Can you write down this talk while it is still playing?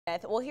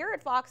Well, here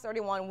at Fox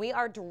 31, we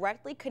are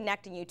directly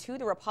connecting you to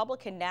the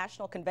Republican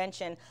National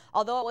Convention.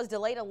 Although it was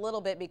delayed a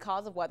little bit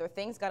because of weather,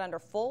 things got under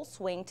full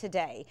swing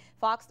today.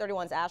 Fox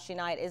 31's Ashley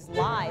Knight is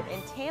live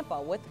in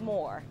Tampa with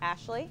more.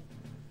 Ashley?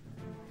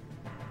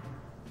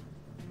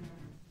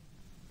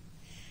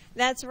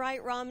 That's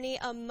right, Romney.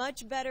 A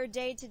much better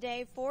day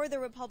today for the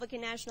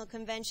Republican National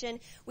Convention.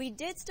 We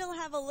did still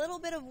have a little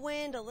bit of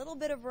wind, a little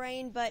bit of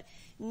rain, but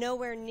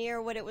nowhere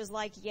near what it was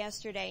like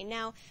yesterday.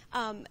 Now,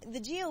 the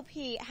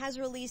GOP has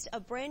released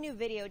a brand new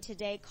video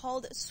today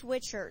called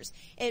Switchers.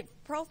 It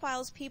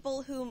profiles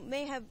people who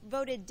may have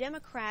voted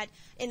Democrat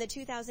in the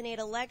 2008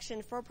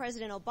 election for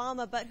President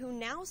Obama, but who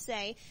now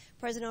say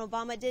President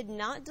Obama did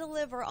not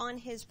deliver on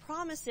his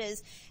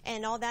promises,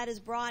 and all that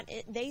is brought,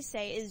 they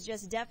say, is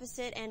just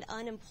deficit and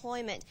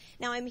unemployment.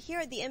 Now, I'm here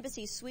at the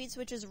Embassy Suites,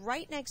 which is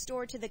right next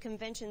door to the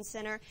convention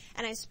center,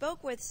 and I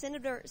spoke with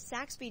Senator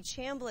Saxby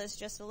Chambliss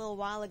just a little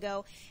while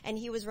ago, and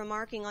he was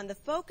remarking on the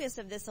focus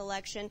of this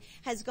election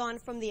has gone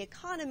from the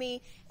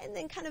economy and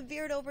then kind of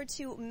veered over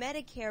to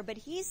Medicare, but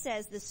he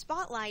says the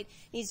spotlight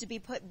needs to be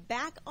put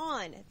back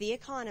on the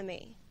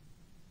economy.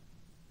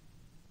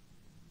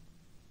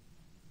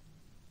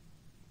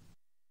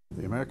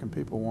 The American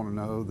people want to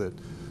know that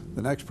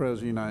the next President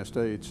of the United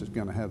States is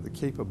going to have the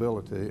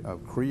capability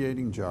of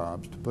creating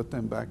jobs to put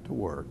them back to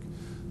work,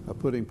 of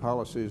putting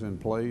policies in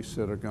place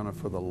that are going to,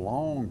 for the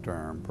long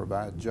term,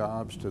 provide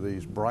jobs to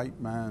these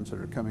bright minds that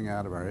are coming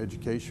out of our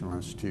educational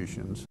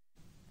institutions.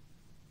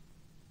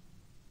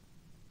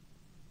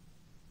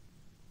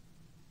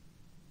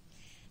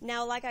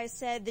 Now, like I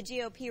said, the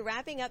GOP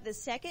wrapping up the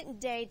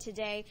second day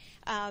today.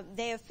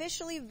 They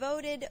officially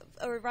voted,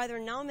 or rather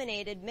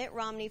nominated, Mitt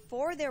Romney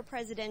for their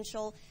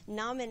presidential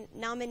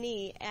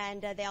nominee.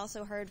 And they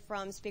also heard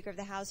from Speaker of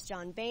the House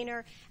John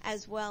Boehner,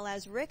 as well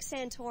as Rick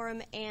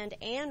Santorum and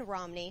Ann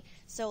Romney.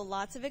 So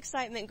lots of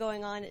excitement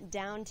going on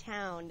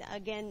downtown.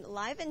 Again,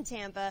 live in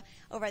Tampa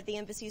over at the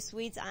Embassy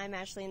Suites, I'm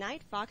Ashley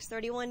Knight, Fox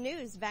 31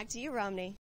 News. Back to you, Romney.